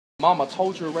Mum, I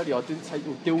told you already I didn't take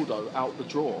your dildo out the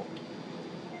drawer.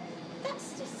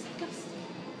 That's disgusting.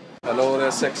 Hello there,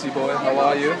 sexy boy. How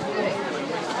are you?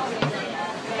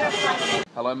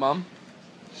 Hello, Mum.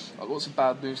 I've got some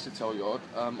bad news to tell you.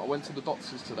 I went to the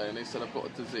doctors today and they said I've got a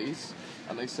disease,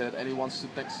 and they said anyone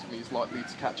stood next to me is likely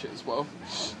to catch it as well.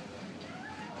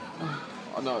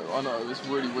 I know, it's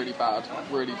really, really bad.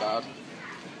 Really bad.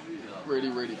 Really,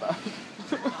 really bad.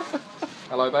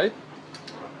 Hello, babe.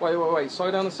 Wait,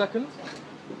 slow down a second.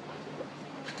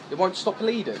 It won't stop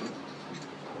bleeding.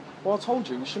 Well, I told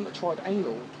you, we shouldn't have tried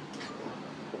anal.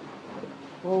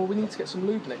 Well, we need to get some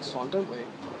lube next time, don't we?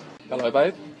 Hello,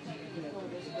 babe.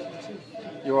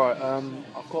 You're right,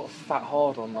 I've got a fat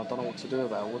hard on, I don't know what to do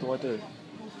about it. What do I do?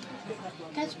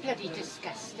 That's bloody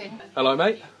disgusting. Hello,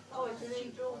 mate.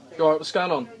 You alright, what's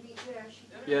going on?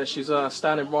 Yeah, she's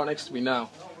standing right next to me now.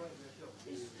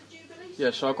 Yeah,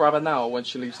 shall I grab her now or when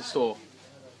she leaves the store?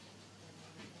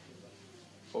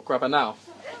 Or grab her now?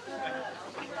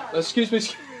 Excuse me.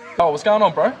 Oh, what's going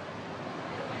on, bro?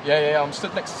 Yeah, I'm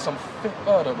stood next to some fit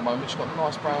bird at the moment. She's got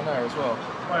nice brown hair as well.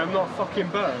 Wait, I'm not a fucking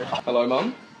bird. Hello,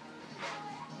 Mum.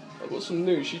 I've got some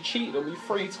news. She cheated on me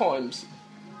 3 times.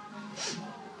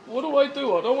 What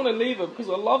do? I don't want to leave her because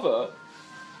I love her.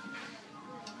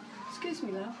 Excuse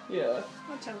me, love. Yeah.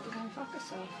 I'll tell her to go and fuck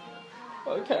herself.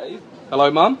 Okay.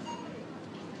 Hello, Mum.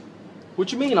 What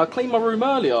do you mean? I cleaned my room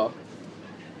earlier.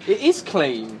 It is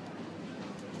clean.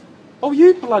 Oh,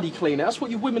 you bloody clean it. That's what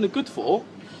you women are good for.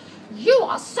 You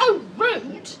are so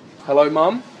rude. Hello,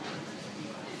 Mum.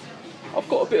 I've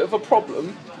got a bit of a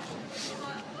problem.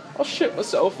 I shit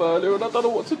myself earlier and I don't know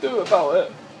what to do about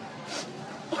it.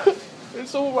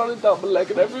 It's all running down my leg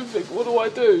and everything. What do I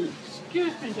do?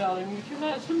 Excuse me, darling, would you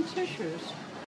like some tissues?